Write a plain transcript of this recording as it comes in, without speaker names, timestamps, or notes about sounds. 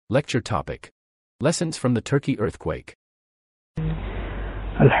Lecture topic: Lessons from the Turkey earthquake.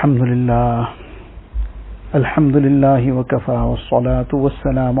 Alhamdulillah wa kafa wa salatu wa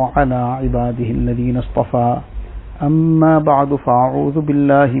salamu ala ibadihi alladhina istafa. Amma ba'du fa'a'udhu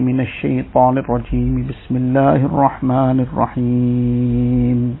billahi minash shaitanir rajim. Bismillahir rahmanir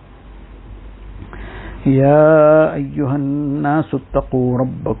rahim. يا أيها الناس اتقوا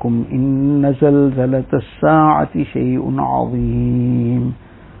ربكم إن زلزلة الساعة شيء عظيم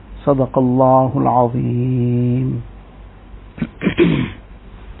صدق الله العظيم.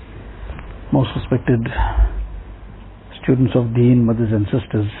 Most respected students of Deen, mothers and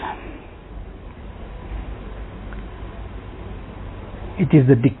sisters, it is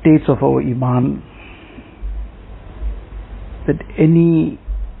the dictates of our Iman that any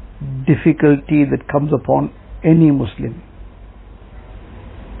difficulty that comes upon any Muslim,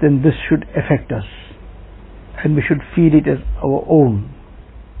 then this should affect us and we should feel it as our own.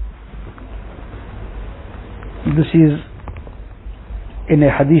 This is in a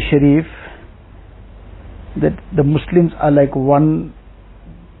Hadith Sharif that the Muslims are like one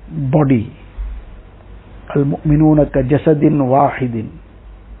body. Al-mu'minuna ka jasadin wahidin.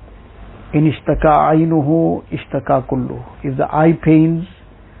 In ishtaka aynuhu ishtaka kullu. If the eye pains,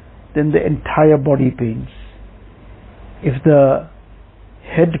 then the entire body pains. If the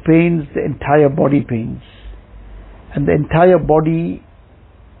head pains, the entire body pains. And the entire body,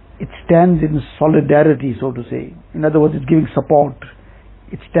 it stands in solidarity, so to say. In other words, it's giving support.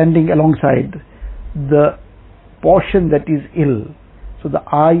 It's standing alongside the portion that is ill. So the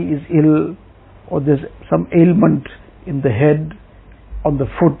eye is ill, or there's some ailment in the head, on the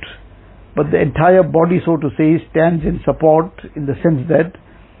foot, but the entire body, so to say, stands in support in the sense that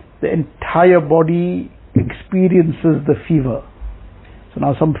the entire body experiences the fever. So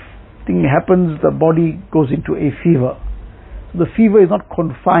now something happens, the body goes into a fever. So the fever is not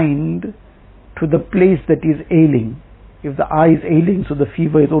confined to the place that is ailing. If the eye is ailing, so the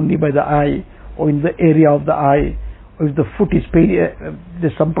fever is only by the eye or in the area of the eye. Or if the foot is pain,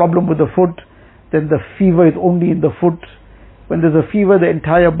 there's some problem with the foot, then the fever is only in the foot. When there's a fever, the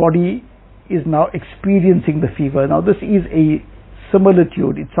entire body is now experiencing the fever. Now this is a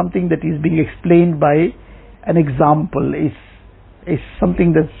similitude. It's something that is being explained by an example. It's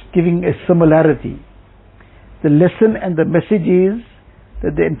something that's giving a similarity. The lesson and the message is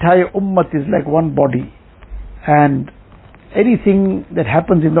that the entire ummah is like one body, and anything that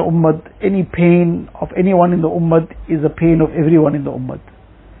happens in the ummah, any pain of anyone in the ummah is a pain of everyone in the ummah.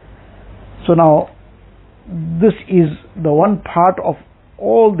 So now this is the one part of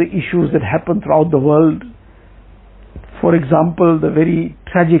all the issues that happen throughout the world. For example, the very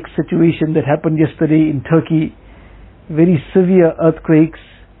tragic situation that happened yesterday in Turkey, very severe earthquakes,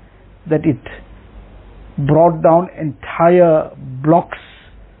 that it brought down entire blocks,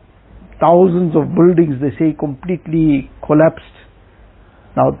 thousands of buildings, they say, completely collapsed.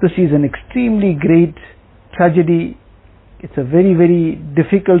 Now this is an extremely great tragedy. It's a very, very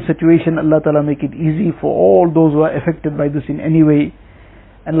difficult situation. Allah Ta'ala make it easy for all those who are affected by this in any way.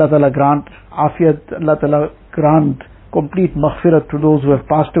 Allah Ta'ala grant afiyat, Allah Ta'ala grant complete maghfirat to those who have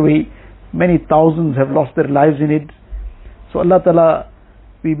passed away. Many thousands have lost their lives in it. So Allah Ta'ala,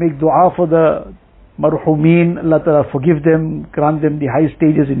 we make dua for the marhumeen. Allah Ta'ala forgive them, grant them the high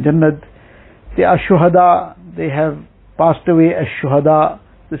stages in Jannat. They are shuhada, they have passed away as shuhada.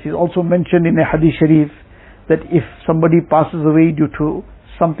 This is also mentioned in a Hadith Sharif that if somebody passes away due to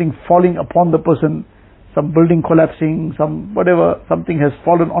something falling upon the person, some building collapsing, something has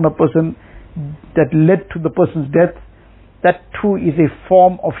fallen on a person that led to the person's death, that too is a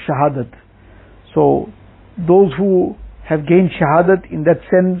form of shahadat. So those who have gained shahadat in that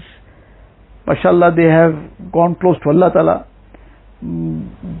sense, mashallah, they have gone close to Allah Ta'ala.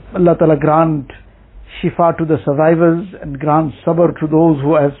 Allah Ta'ala grant shifa to the survivors and grant sabr to those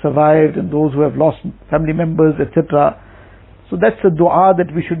who have survived and those who have lost family members, etc. So that's a dua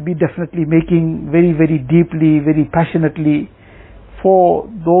that we should be definitely making very, very deeply, very passionately, for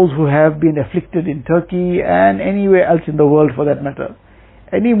those who have been afflicted in Turkey and anywhere else in the world for that matter.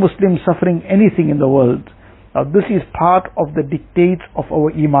 Any Muslim suffering anything in the world. Now this is part of the dictates of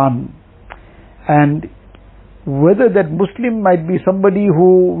our Iman. And whether that Muslim might be somebody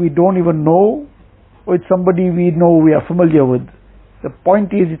who we don't even know, or it's somebody we know, we are familiar with. The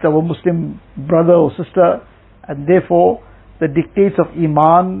point is, it's our Muslim brother or sister, and therefore the dictates of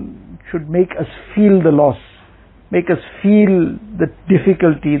Iman should make us feel the loss, make us feel the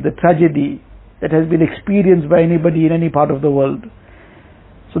difficulty, the tragedy that has been experienced by anybody in any part of the world.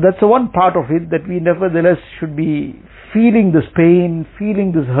 So that's the one part of it, that we nevertheless should be feeling this pain,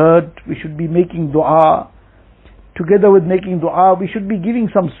 feeling this hurt. We should be making dua, together with making dua, we should be giving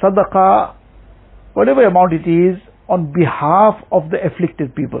some sadaqah, whatever amount it is, on behalf of the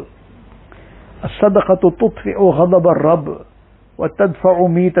afflicted people. الصدقة تطفئ غضب الرب وتدفع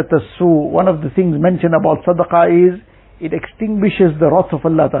ميتة السوء. One of the things mentioned about sadaqah is it extinguishes the wrath of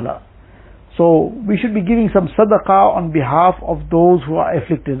Allah Ta'ala. So we should be giving some sadaqah on behalf of those who are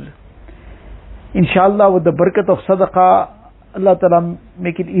afflicted. Inshallah, with the barakat of sadaqah, Allah Ta'ala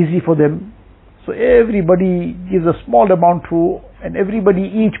make it easy for them. So everybody gives a small amount to, and everybody,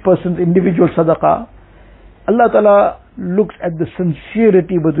 each person's individual sadaqah. Allah Ta'ala looks at the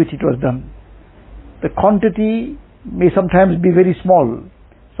sincerity with which it was done. The quantity may sometimes be very small.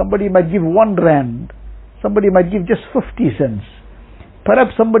 Somebody might give 1 rand. Somebody might give just 50 cents.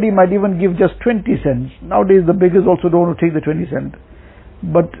 Perhaps somebody might even give just 20 cents. Nowadays the beggars also don't want to take the 20 cents.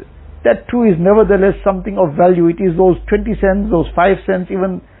 But that too is nevertheless something of value. It is those 20 cents, those 5 cents,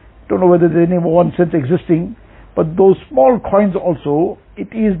 even don't know whether there's any 1 cent existing. But those small coins also,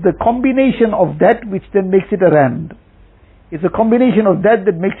 it is the combination of that which then makes it a rand. It's a combination of that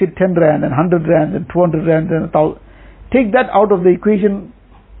that makes it 10 rand and 100 rand and 200 rand and 1,000. Take that out of the equation,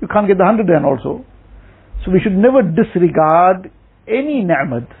 you can't get the 100 rand also. So we should never disregard any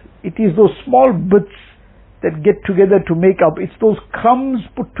ni'mat. It is those small bits that get together to make up. It's those crumbs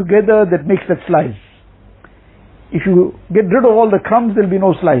put together that makes that slice. If you get rid of all the crumbs, there'll be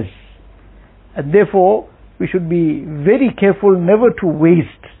no slice. And therefore, we should be very careful never to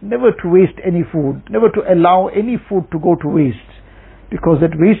waste any food, never to allow any food to go to waste, because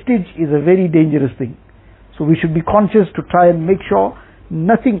that wastage is a very dangerous thing. So we should be conscious to try and make sure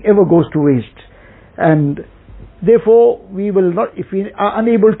nothing ever goes to waste. And therefore, we will not, if we are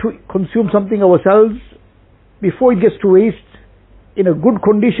unable to consume something ourselves, before it gets to waste, in a good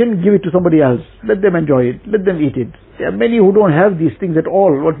condition, give it to somebody else. Let them enjoy it. Let them eat it. There are many who don't have these things at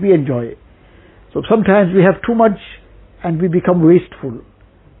all, what we enjoy. So sometimes we have too much and we become wasteful.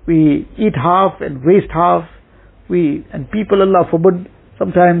 We eat half and waste half. And people, Allah forbid,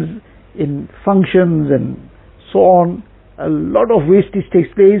 sometimes in functions and so on, a lot of wastage takes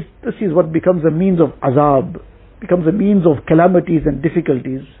place. This is what becomes a means of azab, becomes a means of calamities and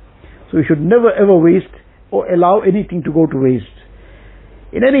difficulties. So we should never ever waste or allow anything to go to waste.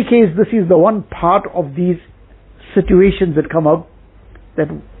 In any case, this is the one part of these situations that come up, that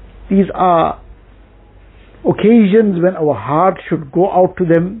these are occasions when our heart should go out to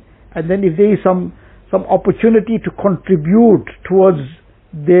them, and then if there is some opportunity to contribute towards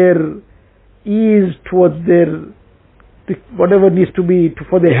their ease, towards their whatever needs to be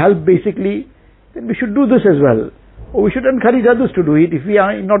for their help basically, then we should do this as well. Or we should encourage others to do it if we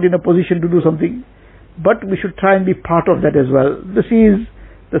are not in a position to do something. But we should try and be part of that as well. This is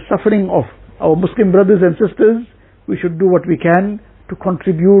the suffering of our Muslim brothers and sisters. We should do what we can to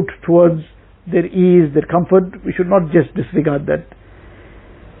contribute towards their ease, their comfort. We should not just disregard that.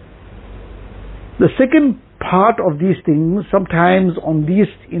 The second part of these things, sometimes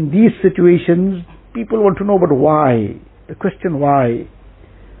in these situations, people want to know about why. The question why.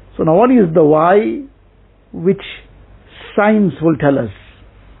 So now what is the why which science will tell us?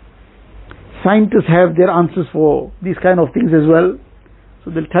 Scientists have their answers for these kind of things as well.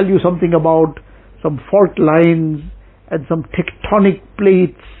 So they'll tell you something about some fault lines and some tectonic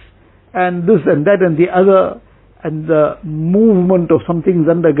plates and this and that and the other, and the movement of some things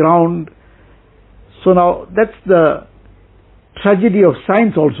underground. So now that's the tragedy of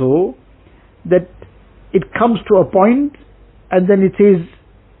science also, that it comes to a point and then it says,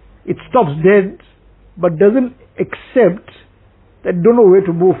 it stops dead, but doesn't accept that don't know where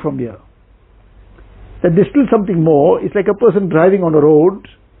to move from here. That there's still something more. It's like a person driving on a road.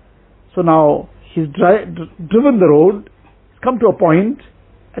 So now he's driven the road, he's come to a point,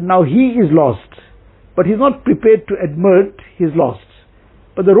 and now he is lost. But he's not prepared to admit he's lost.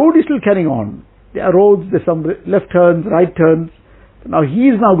 But the road is still carrying on. There are roads, there's some left turns, right turns. Now he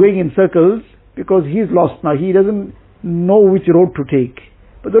is now going in circles because he is lost. Now he doesn't know which road to take.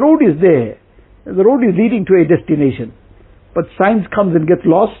 But the road is there. The road is leading to a destination. But science comes and gets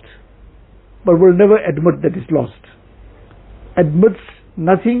lost, but will never admit that it's lost. Admits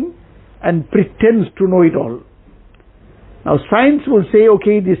nothing and pretends to know it all. Now science will say,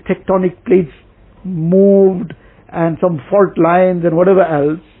 okay, these tectonic plates moved and some fault lines and whatever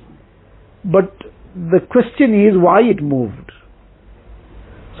else, but the question is why it moved.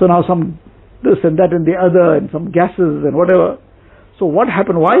 So now some this and that and the other and some gases and whatever. So what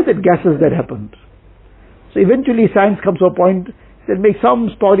happened? Why is it gases that happened? So eventually science comes to a point, they'll make some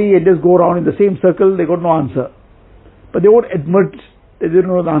story and just go around in the same circle, they got no answer. But they won't admit that they don't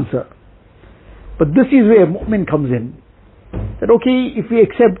know the answer. But this is where mu'min comes in. That okay, if we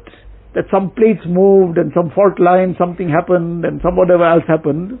accept that some plates moved and some fault line, something happened and some whatever else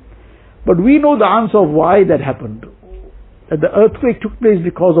happened. But we know the answer of why that happened. That the earthquake took place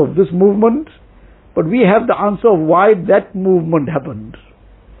because of this movement, but we have the answer of why that movement happened.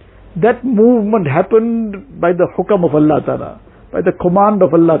 That movement happened by the hukam of Allah Ta'ala, by the command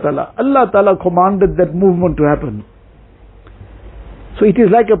of Allah Ta'ala. Allah Ta'ala commanded that movement to happen. So it is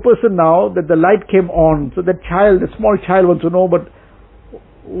like a person now that the light came on. So that child, the small child wants to know, but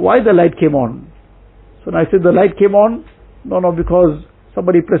why the light came on? So now I said the light came on? No, because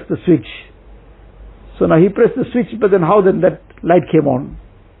somebody pressed the switch. So now he pressed the switch, but then how then that light came on?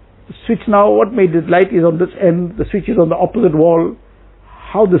 The switch now, what made it? Light is on this end, the switch is on the opposite wall.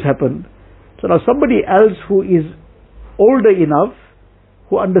 How this happened? So now somebody else who is older enough,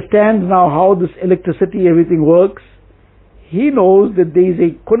 who understands now how this electricity, everything works, he knows that there is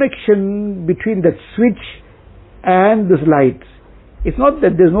a connection between that switch and this light. It's not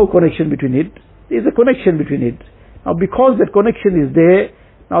that there's no connection between it. There's a connection between it. Now because that connection is there,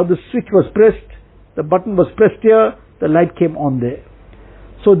 now the switch was pressed, the button was pressed here, the light came on there.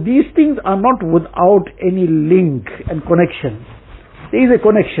 So these things are not without any link and connection. There is a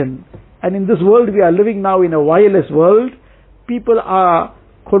connection. And in this world we are living now in a wireless world. People are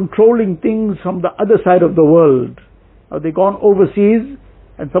controlling things from the other side of the world. Now they've gone overseas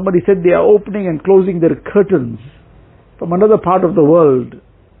and somebody said they are opening and closing their curtains from another part of the world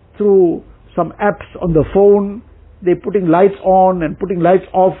through some apps on the phone. They're putting lights on and putting lights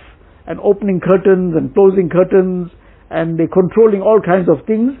off and opening curtains and closing curtains, and they're controlling all kinds of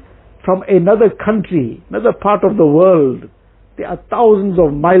things from another country, another part of the world. They are thousands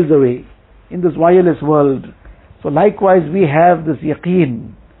of miles away in this wireless world. So likewise we have this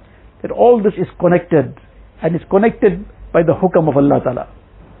yaqeen that all this is connected, and it's connected by the hukam of Allah Ta'ala.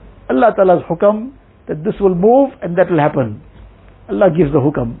 Allah Ta'ala's hukam that this will move and that will happen. Allah gives the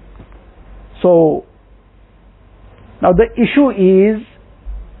hukam. So now the issue is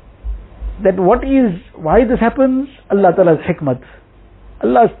that why this happens? Allah Ta'ala's hikmat.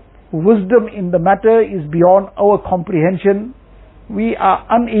 Allah's wisdom in the matter is beyond our comprehension. We are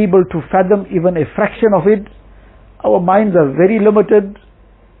unable to fathom even a fraction of it. Our minds are very limited.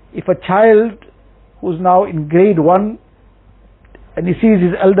 If a child who's now in grade 1 and he sees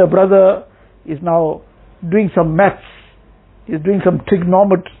his elder brother is now doing some maths, he's doing some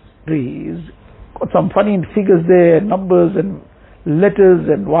trigonometry, he's got some funny figures there, numbers and letters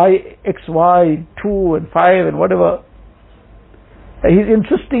and x, y, 2 and 5 and whatever. He's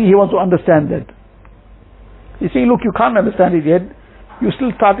insisting he wants to understand that. You see, look, you can't understand it yet. You're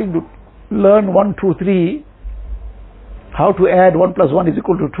still starting to learn 1, 2, 3, how to add 1 plus 1 is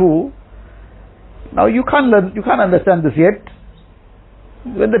equal to 2. Now you can't understand this yet.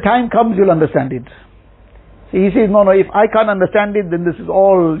 When the time comes, you'll understand it. So he says, no, if I can't understand it, then this is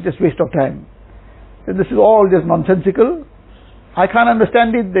all just waste of time. Then this is all just nonsensical. I can't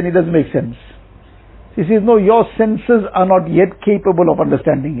understand it, then it doesn't make sense. He says, no, your senses are not yet capable of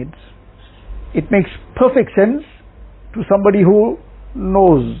understanding it. It makes perfect sense to somebody who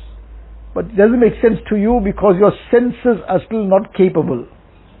knows, but it doesn't make sense to you because your senses are still not capable.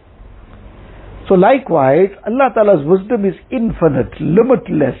 So likewise, Allah Ta'ala's wisdom is infinite,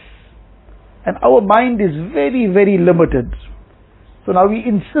 limitless, and our mind is very, very limited. So now we're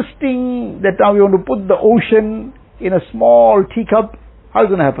insisting that now we want to put the ocean in a small teacup. How is it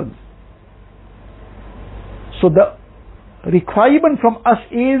going to happen? So the requirement from us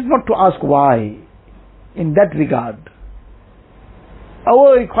is not to ask why in that regard.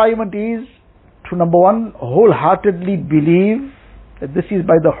 Our requirement is to, number one, wholeheartedly believe that this is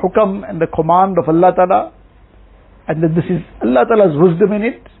by the hukam and the command of Allah Ta'ala, and that this is Allah Ta'ala's wisdom in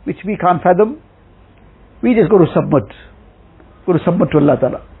it, which we can't fathom. We just got to submit. Got to submit to Allah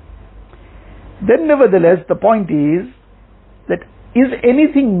Ta'ala. Then nevertheless, the point is that is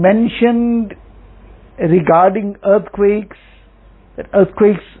anything mentioned regarding earthquakes, that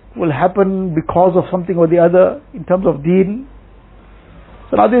earthquakes will happen because of something or the other in terms of deen?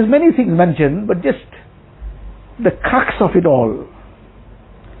 So now there's many things mentioned, but just the crux of it all,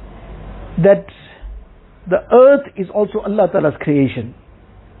 that the earth is also Allah Ta'ala's creation.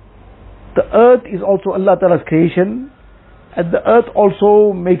 The earth is also Allah Ta'ala's creation, and the earth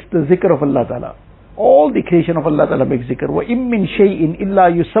also makes the zikr of Allah Ta'ala. All the creation of Allah Ta'ala makes zikr. وَإِن مِّن شَيْءٍ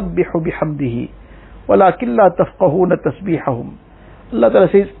إِلَّا يُسَبِّحُ بِحَمْدِهِ وَلَكِنْ لَا تَفْقَهُونَ تَسْبِيحَهُمْ. Allah Ta'ala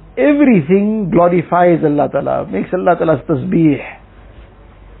says everything glorifies Allah Ta'ala, makes Allah Ta'ala's tasbih.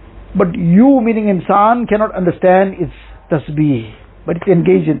 But you, meaning insan, cannot understand its tasbih, but it's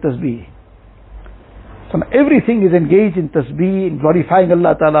engaged in tasbih. So everything is engaged in tasbih, in glorifying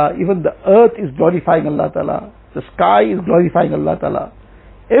Allah Ta'ala. Even the earth is glorifying Allah Ta'ala. The sky is glorifying Allah Ta'ala.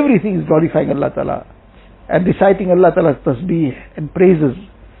 Everything is glorifying Allah Ta'ala and reciting Allah Ta'ala's tasbih and praises.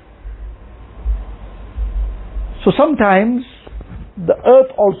 So sometimes the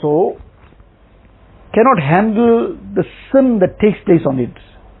earth also cannot handle the sin that takes place on it.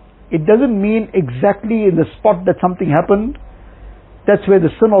 It doesn't mean exactly in the spot that something happened, that's where the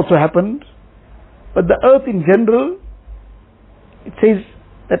sin also happened. But the earth in general, it says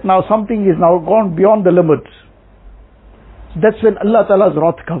that now something is now gone beyond the limit. That's when Allah Ta'ala's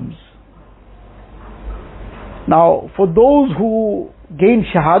wrath comes. Now, for those who gained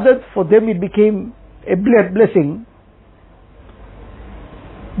shahadat, for them it became a blessing.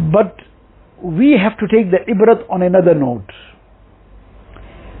 But we have to take the ibrat on another note.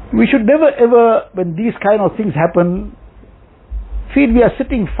 We should never ever, when these kind of things happen, feel we are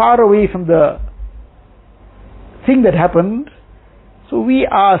sitting far away from the thing that happened. So we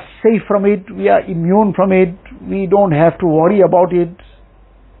are safe from it, we are immune from it, we don't have to worry about it.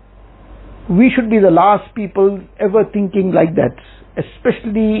 We should be the last people ever thinking like that,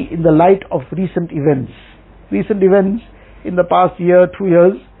 especially in the light of recent events. Recent events in the past year, 2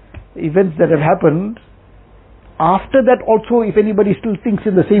 years, events that have happened. After that also, if anybody still thinks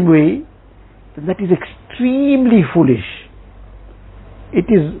in the same way, then that is extremely foolish. It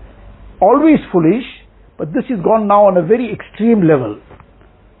is always foolish, but this is gone now on a very extreme level.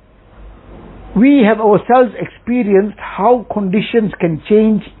 We have ourselves experienced how conditions can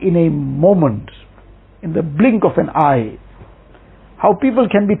change in a moment, in the blink of an eye. How people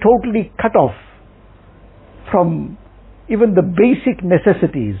can be totally cut off from even the basic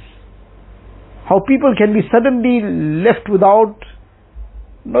necessities. How people can be suddenly left without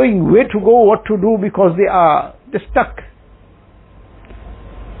knowing where to go, what to do, because they are just stuck.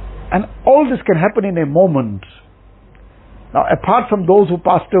 And all this can happen in a moment. Now, apart from those who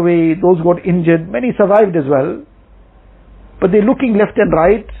passed away, those who got injured, many survived as well. But they're looking left and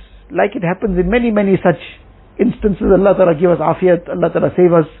right, like it happens in many, many such instances. Allah Ta'ala give us afiyat, Allah Ta'ala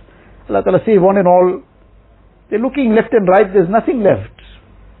save us, Allah Ta'ala save one and all. They're looking left and right, there's nothing left.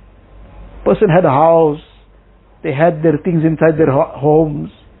 Person had a house, they had their things inside their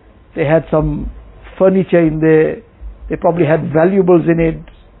homes, they had some furniture in there, they probably had valuables in it.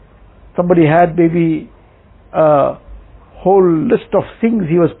 Somebody had maybe a whole list of things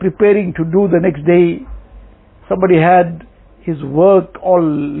he was preparing to do the next day. Somebody had his work all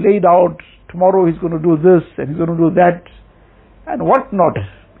laid out. Tomorrow he's going to do this and he's going to do that and what not.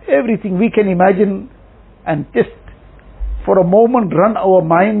 Everything we can imagine, and just for a moment run our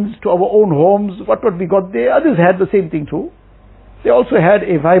minds to our own homes. What we got there, others had the same thing too. They also had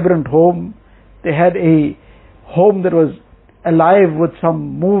a vibrant home. They had a home that was alive with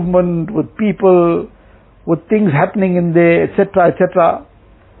some movement, with people, with things happening in there, etc., etc.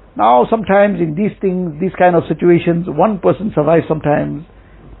 Now sometimes in these things, these kind of situations, one person survives sometimes,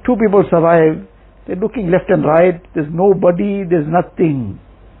 two people survive, they're looking left and right, there's nobody, there's nothing.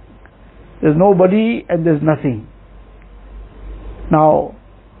 There's nobody and there's nothing. Now,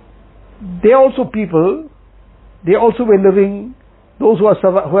 they're also people, they also were living, those who have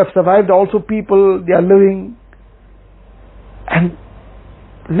survived are also people, they are living, and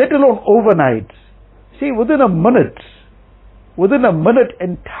let alone overnight. See, within a minute,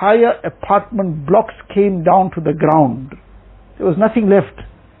 entire apartment blocks came down to the ground. There was nothing left.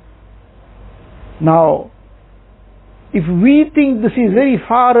 Now, if we think this is very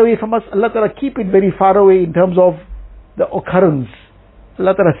far away from us, Allah Ta'ala keep it very far away in terms of the occurrence.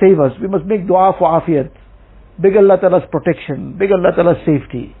 Allah Ta'ala save us. We must make dua for afiyat. Beg Allah Ta'ala's protection. Beg Allah Ta'ala's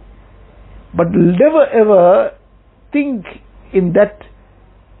safety. But never ever think in that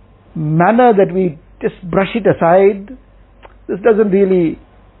manner that we just brush it aside. This doesn't really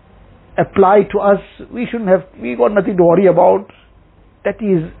apply to us. We got nothing to worry about. That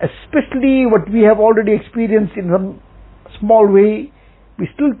is especially what we have already experienced in some small way. We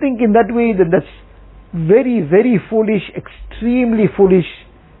still think in that way, then that's very, very foolish, extremely foolish.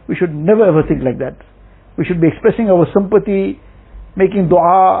 We should never ever think like that. We should be expressing our sympathy, making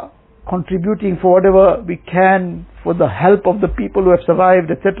dua, contributing for whatever we can for the help of the people who have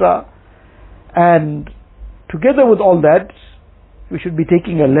survived, etc. And together with all that, we should be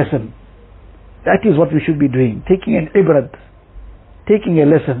taking a lesson. That is what we should be doing, taking an ibrat, taking a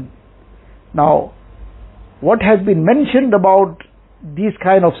lesson. Now, what has been mentioned about these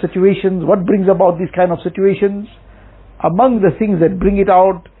kind of situations, what brings about these kind of situations? Among the things that bring it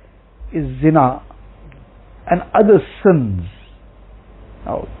out is zina and other sins.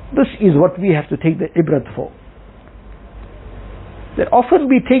 Now, this is what we have to take the ibrat for. That often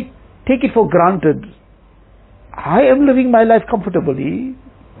we take it for granted. I am living my life comfortably.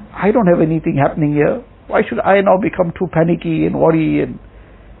 I don't have anything happening here. Why should I now become too panicky and worry? And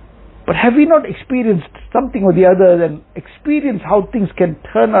But have we not experienced something or the other and experienced how things can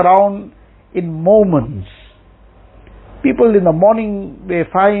turn around in moments? People in the morning were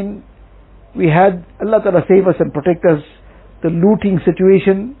fine. We had Allah Ta'ala save us and protect us. The looting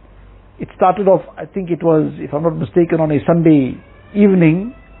situation, it started off, I think it was, if I'm not mistaken, on a Sunday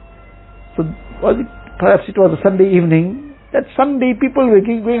evening. So perhaps it was a Sunday evening. That Sunday people were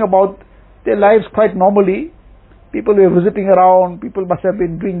going about their lives quite normally. People were visiting around, people must have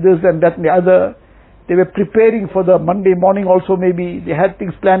been doing this and that and the other. They were preparing for the Monday morning also, maybe. They had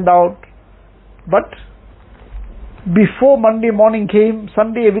things planned out. But before Monday morning came,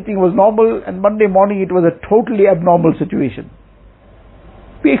 Sunday everything was normal, and Monday morning it was a totally abnormal situation.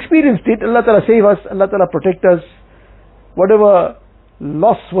 We experienced it. Allah Ta'ala save us, Allah Ta'ala protect us. Whatever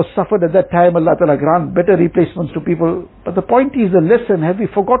loss was suffered at that time, Allah Ta'ala grant better replacements to people. But the point is the lesson. Have we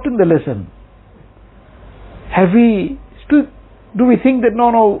forgotten the lesson? Have we still, do we think that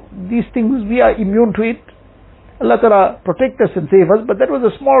no, these things we are immune to it? Allah Ta'ala protect us and save us, but that was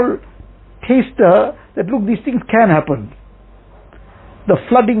a small taster that look, these things can happen. The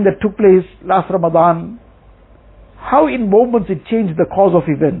flooding that took place last Ramadan, how in moments it changed the course of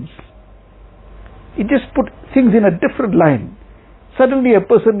events. It just put things in a different line. Suddenly a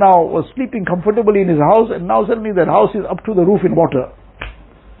person now was sleeping comfortably in his house, and now suddenly that house is up to the roof in water.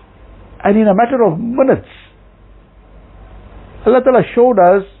 And in a matter of minutes, Allah Ta'ala showed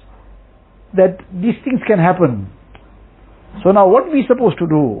us that these things can happen. So now what we are supposed to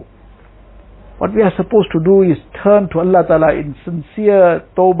do? What we are supposed to do is turn to Allah Ta'ala in sincere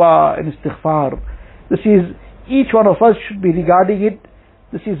tawbah and istighfar. This is, each one of us should be regarding it,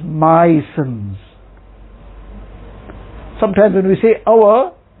 this is my sins. Sometimes when we say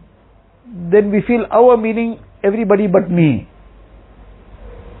our, then we feel our meaning everybody but me.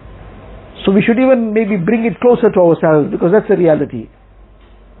 So we should even maybe bring it closer to ourselves, because that's the reality.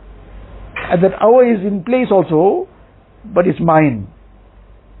 And that our is in place also, but it's mine.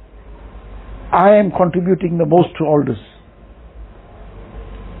 I am contributing the most to all this.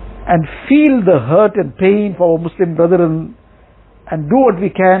 And feel the hurt and pain for our Muslim brethren, and do what we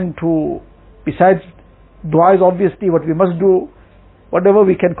can to, besides dua is obviously what we must do, whatever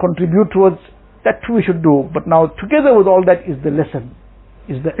we can contribute towards, that too we should do. But now together with all that is the lesson,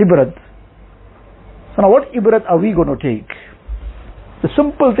 is the ibrat. So now what ibrat are we going to take? The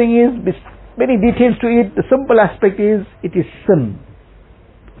simple thing is, many details to it, the simple aspect is, it is sin.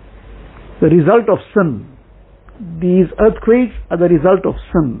 The result of sin. These earthquakes are the result of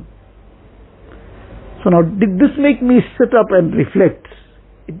sin. So now, did this make me sit up and reflect?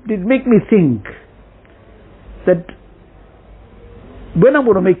 It did make me think that when I'm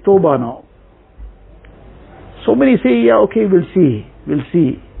going to make tawbah now. So many say, yeah, okay, we'll see.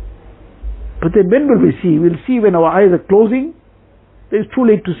 But then when will we see? We'll see when our eyes are closing. It's too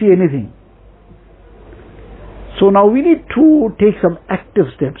late to see anything. So now we need to take some active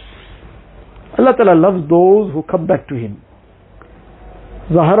steps. Allah Ta'ala loves those who come back to Him.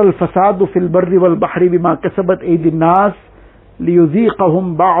 ظهر الفساد في البر والبحر بما كسبت أيدي الناس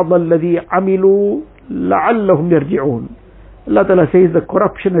ليذيقهم بعض الذي عملوا لعلهم يرجعون. Allah Ta'ala says the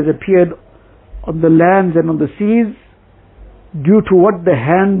corruption has appeared on the lands and on the seas due to what the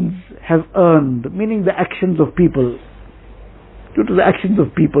hands have earned, meaning the actions of people. Due to the actions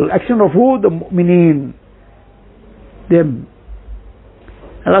of people. Action of who? The mu'mineen. Them.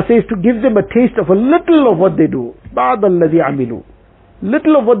 Allah says to give them a taste of a little of what they do. بَعْضَ الَّذِي عَمِلُوا.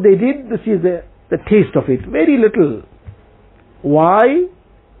 Little of what they did, this is the taste of it. Very little. Why?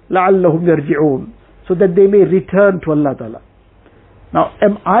 لَعَلَّهُمْ يَرْجِعُونَ. So that they may return to Allah Ta'ala. Now,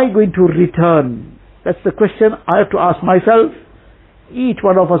 am I going to return? That's the question I have to ask myself. Each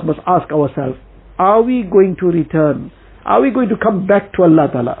one of us must ask ourselves, are we going to return? Are we going to come back to Allah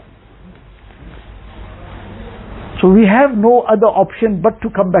Ta'ala? So we have no other option but to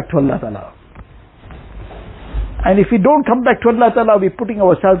come back to Allah Ta'ala. And if we don't come back to Allah Ta'ala, we're putting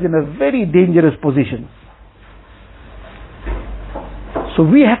ourselves in a very dangerous position. So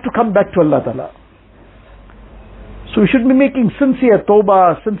we have to come back to Allah Ta'ala. So we should be making sincere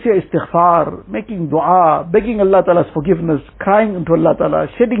tawbah, sincere istighfar, making dua, begging Allah Ta'ala's forgiveness, crying unto Allah Ta'ala,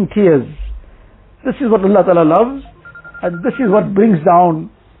 shedding tears. This is what Allah Ta'ala loves, and this is what brings down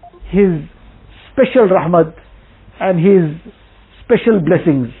His special rahmat and His special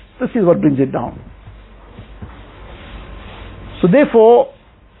blessings. This is what brings it down. So therefore,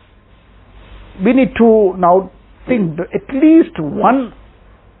 we need to now think at least one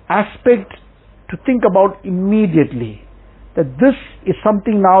aspect to think about immediately, that this is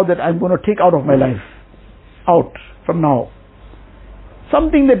something now that I'm going to take out of my life, out from now.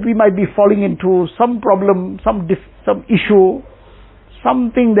 Something that we might be falling into, some problem, some issue,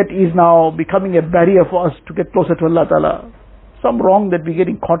 something that is now becoming a barrier for us to get closer to Allah Ta'ala, some wrong that we're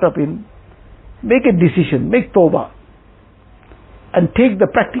getting caught up in, make a decision, make tawbah, and take the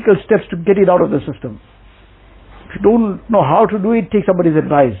practical steps to get it out of the system. If you don't know how to do it, take somebody's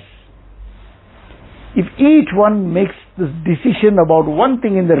advice. If each one makes this decision about one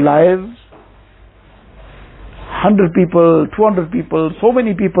thing in their lives, 100 people, 200 people, so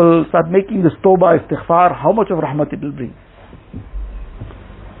many people start making this tawbah, istighfar, how much of rahmat it will bring.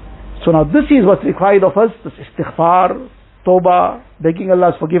 So now this is what's required of us, this istighfar, tawbah, begging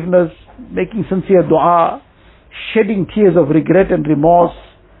Allah's forgiveness, making sincere dua, shedding tears of regret and remorse,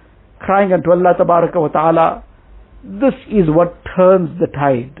 crying unto Allah Tabaraka wa Ta'ala. This is what turns the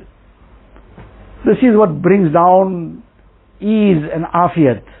tide. This is what brings down ease and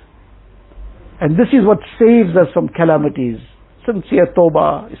afiyat. And this is what saves us from calamities. Sincere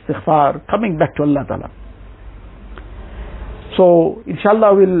tawbah, istighfar, coming back to Allah Ta'ala. So,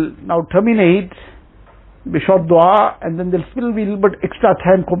 inshallah, we'll now terminate with short dua, and then there'll still be a little bit extra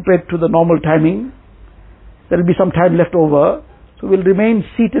time compared to the normal timing. There'll be some time left over. So we'll remain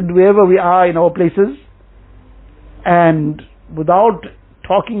seated wherever we are in our places, and without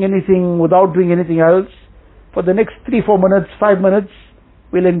talking anything, without doing anything else, for the next 3-4 minutes, 5 minutes,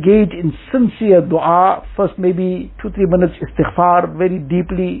 we'll engage in sincere dua. First maybe 2-3 minutes istighfar, very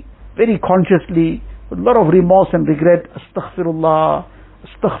deeply, very consciously, with a lot of remorse and regret. Astaghfirullah,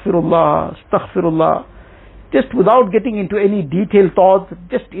 astaghfirullah, astaghfirullah. Just without getting into any detailed thoughts,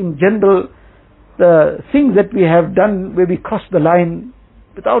 just in general, the things that we have done where we cross the line,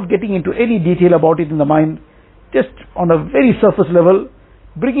 without getting into any detail about it in the mind, just on a very surface level,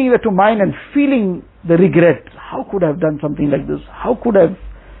 bringing that to mind and feeling the regret. How could I have done something like this? How could I have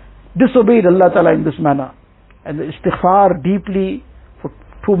disobeyed Allah Ta'ala in this manner? And the istighfar deeply for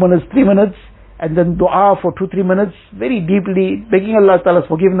 2 minutes, 3 minutes, and then dua for 2-3 minutes, very deeply, begging Allah Ta'ala's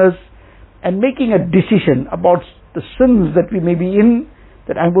forgiveness, and making a decision about the sins that we may be in,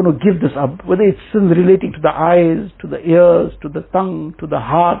 that I'm going to give this up. Whether it's sins relating to the eyes, to the ears, to the tongue, to the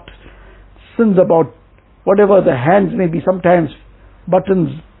heart, sins about whatever the hands may be, sometimes buttons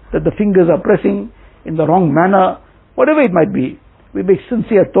that the fingers are pressing in the wrong manner, whatever it might be. We make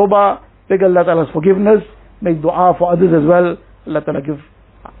sincere tawbah, beg Allah Ta'ala's forgiveness, make dua for others as well. Allah Ta'ala give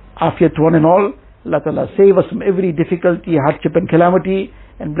afiyat to one and all. Allah Ta'ala save us from every difficulty, hardship and calamity,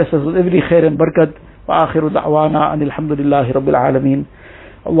 and bless us with every khair and barakat. وآخر دعوانا أن الحمد لله رب العالمين.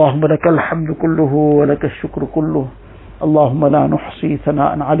 اللهم لك الحمد كله ولك الشكر كله. اللهم لا نحصي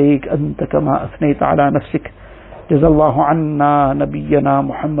ثناء عليك أنت كما أثنيت على نفسك. جزا الله عنا نبينا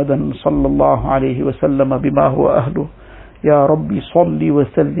محمدا صلى الله عليه وسلم بما هو أهله. يا ربي صل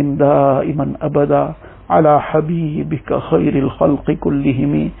وسلم دائما أبدا على حبيبك خير الخلق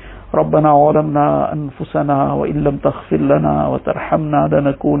كلهم. ربنا ظلمنا أنفسنا وإن لم تغفر لنا وترحمنا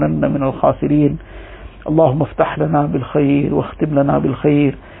لنكونن من الخاسرين. اللهم افتح لنا بالخير واختم لنا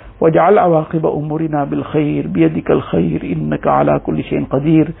بالخير واجعل عواقب أمورنا بالخير بيدك الخير إنك على كل شيء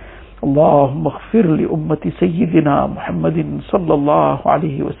قدير. اللهم اغفر لأمة سيدنا محمد صلى الله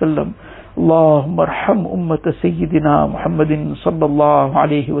عليه وسلم. اللهم ارحم أمة سيدنا محمد صلى الله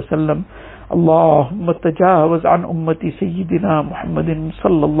عليه وسلم. اللهم تجاوز عن أمة سيدنا محمد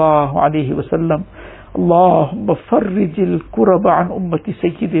صلى الله عليه وسلم. اللهم فرج الكرب عن أمة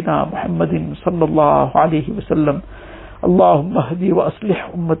سيدنا محمد صلى الله عليه وسلم. اللهم اهدي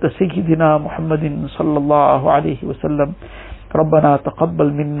وأصلح أمة سيدنا محمد صلى الله عليه وسلم. ربنا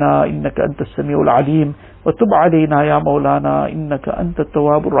تقبل منا إنك أنت السميع العليم وتب علينا يا مولانا إنك أنت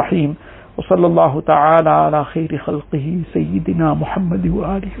التواب الرحيم. وصلى الله تعالى على خير خلقه سيدنا محمد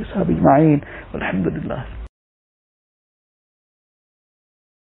وآله وصحبه أجمعين والحمد لله.